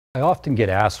I often get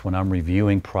asked when I'm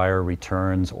reviewing prior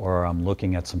returns or I'm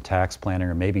looking at some tax planning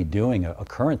or maybe doing a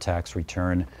current tax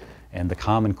return, and the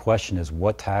common question is,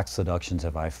 what tax deductions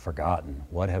have I forgotten?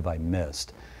 What have I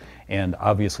missed? And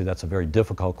obviously that's a very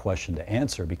difficult question to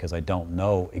answer because I don't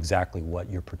know exactly what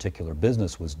your particular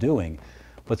business was doing.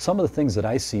 But some of the things that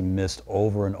I see missed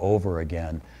over and over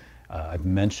again, I've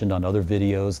mentioned on other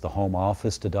videos the home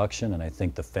office deduction, and I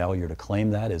think the failure to claim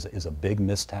that is a big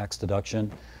missed tax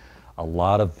deduction. A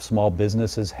lot of small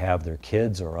businesses have their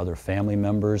kids or other family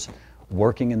members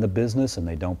working in the business and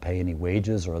they don't pay any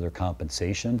wages or other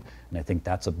compensation, and I think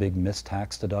that's a big missed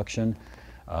tax deduction.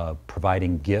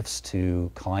 Providing gifts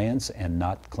to clients and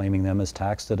not claiming them as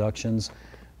tax deductions.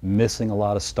 Missing a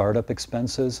lot of startup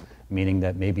expenses, meaning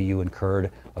that maybe you incurred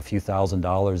a few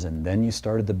 $1,000s and then you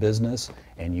started the business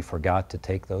and you forgot to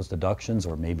take those deductions,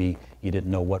 or maybe you didn't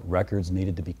know what records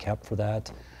needed to be kept for that.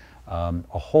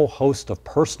 A whole host of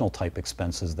personal type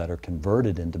expenses that are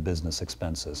converted into business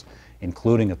expenses,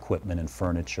 including equipment and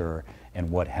furniture and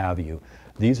what have you.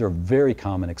 These are very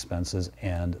common expenses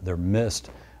and they're missed.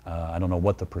 I don't know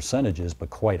what the percentage is, but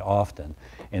quite often.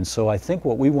 And so I think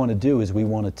what we want to do is we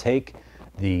want to take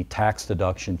the tax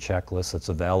deduction checklist that's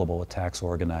available at Tax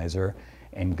Organizer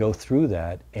and go through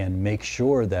that and make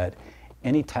sure that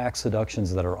any tax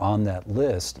deductions that are on that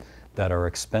list that are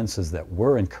expenses that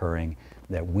we're incurring,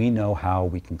 that we know how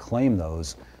we can claim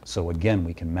those. So again,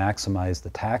 we can maximize the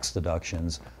tax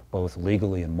deductions both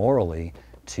legally and morally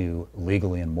to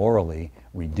legally and morally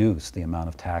reduce the amount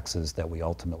of taxes that we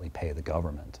ultimately pay the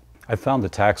government. I found the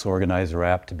Tax Organizer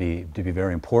app to be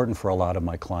very important for a lot of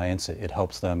my clients. It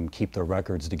helps them keep their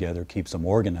records together, keeps them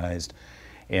organized,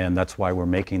 and that's why we're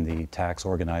making the Tax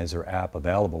Organizer app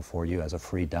available for you as a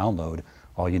free download.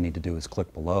 All you need to do is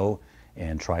click below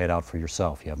and try it out for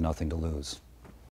yourself. You have nothing to lose.